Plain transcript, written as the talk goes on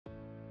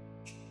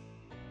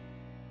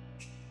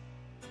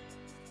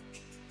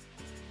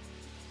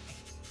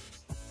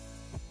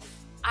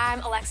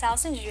I'm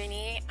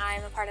Alessandrini.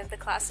 I'm a part of the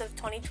class of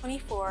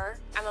 2024.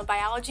 I'm a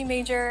biology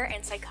major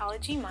and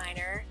psychology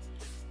minor.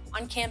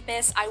 On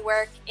campus, I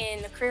work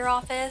in the career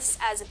office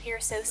as a peer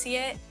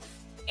associate,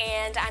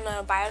 and I'm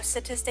a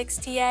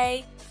biostatistics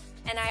TA,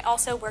 and I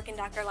also work in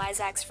Dr.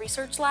 Lizak's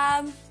research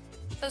lab.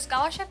 So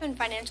scholarship and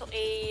financial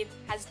aid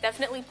has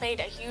definitely played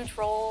a huge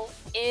role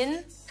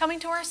in coming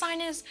to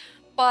Ursinus,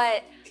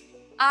 but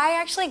I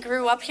actually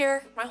grew up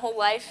here my whole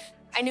life.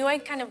 I knew I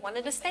kind of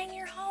wanted to stay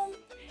near home,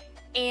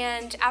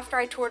 and after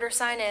I toured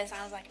Ursinus,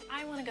 I was like,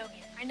 I want to go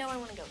here. I know I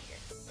want to go here.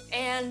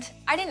 And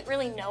I didn't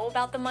really know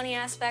about the money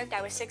aspect.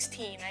 I was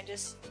 16. I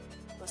just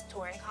was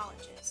touring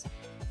colleges.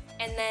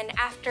 And then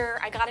after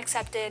I got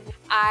accepted,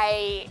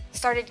 I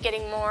started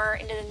getting more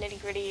into the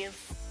nitty-gritty of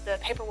the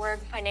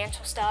paperwork,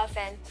 financial stuff,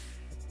 and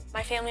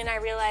my family and I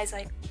realized,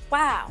 like,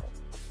 wow,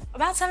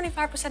 about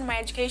 75% of my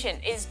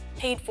education is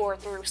paid for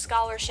through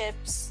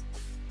scholarships.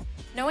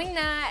 Knowing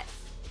that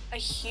a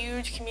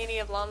huge community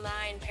of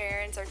alumni and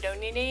parents are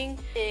donating,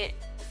 it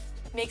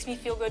makes me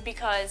feel good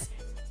because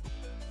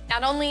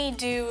not only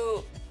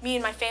do me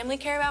and my family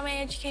care about my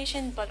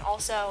education, but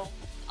also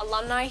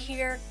alumni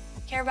here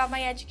care about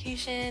my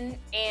education,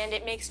 and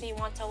it makes me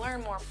want to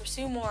learn more,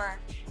 pursue more,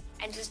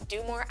 and just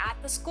do more at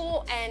the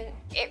school, and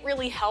it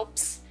really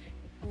helps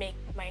make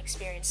my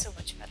experience so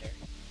much better.